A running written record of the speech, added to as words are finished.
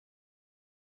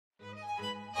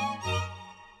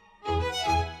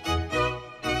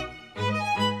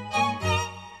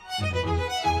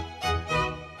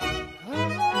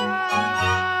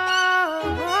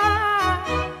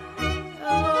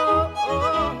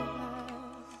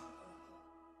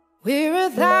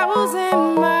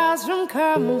1,000 miles from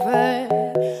comfort.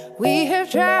 We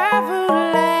have traveled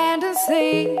land and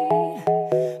sea,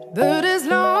 but as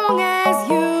long as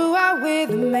you are with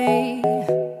me,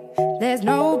 there's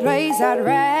no place I'd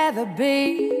rather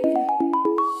be.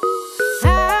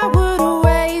 I would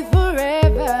away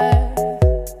forever,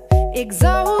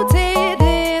 exalted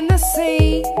in the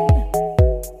sea.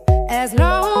 As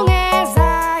long as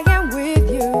I am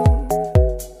with you,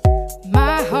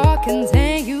 my heart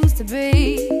continues to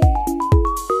beat.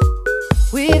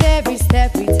 With every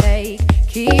step we take,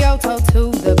 Kyoto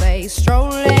to the bay,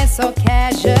 strolling so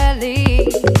casually.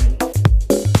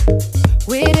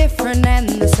 We're different and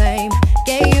the same,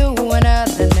 gave you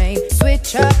another name,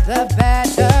 switch up the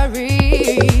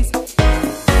batteries.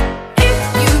 If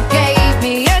you gave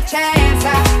me a chance,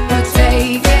 I would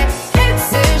take it.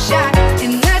 It's a shot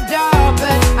in the dark,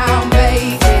 but I'll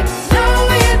make it.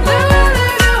 Knowing the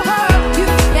little heart, you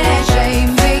can't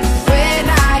shame me. When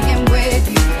I am with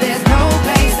you, there's no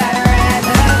place I'd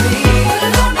rather be. No,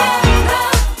 no, no,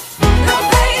 no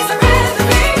place I'd rather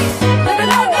be. No, no,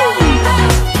 no, no,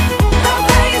 no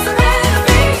place I'd rather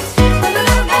be. No, no,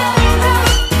 no, no,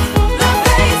 no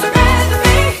place I'd rather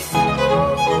be.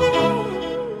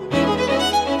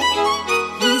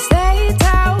 We stayed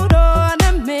out on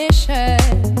a mission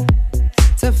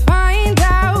to find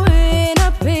our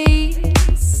inner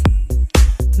peace,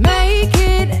 make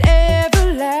it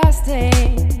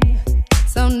everlasting,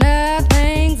 so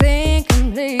nothing's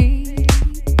incomplete.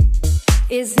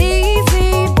 It's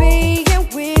easy being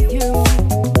with you,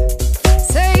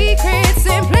 sacred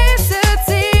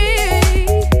simplicity.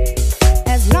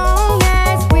 As long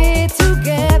as we're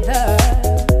together,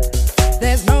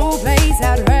 there's no place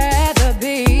I'd rather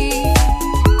be.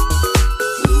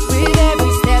 With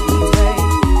every step we take,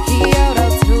 Kyoto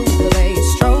to the bay,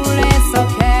 strolling so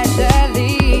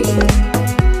casually.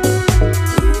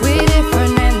 We're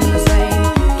different and the same,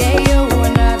 gave you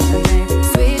another name,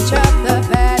 switch up the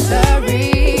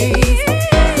batteries.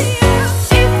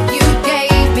 If you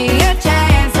gave me a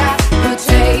chance, I would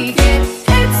take it.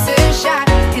 It's a shot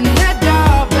in the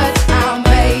dark, but I'll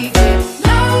make it.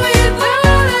 Knowing the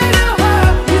little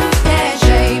heart, you can't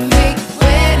shame me.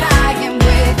 When I am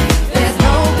with you, there's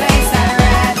no place I'd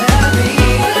rather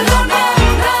be. No, no,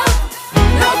 no,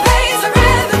 no place I'd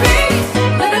rather be.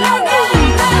 No, no, no, no,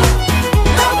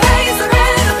 no place I'd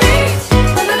rather be.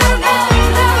 No, no, no,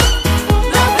 no,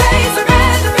 no place I'd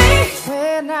rather be.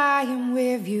 When I am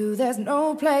with you, there's no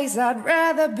place I'd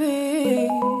rather be.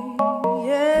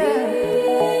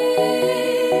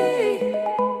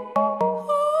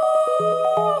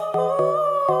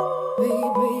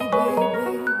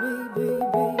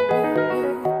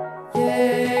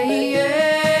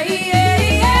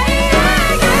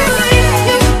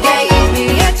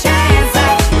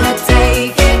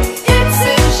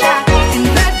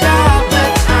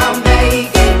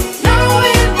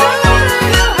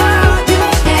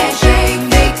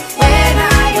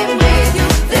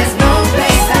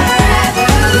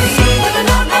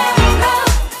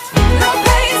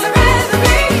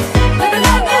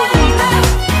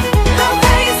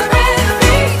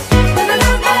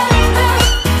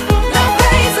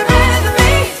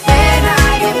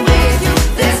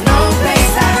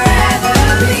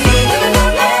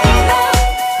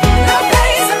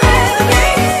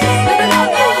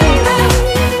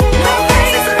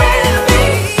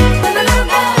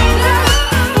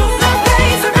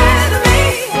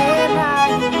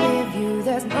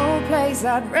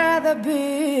 I'd rather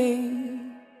be.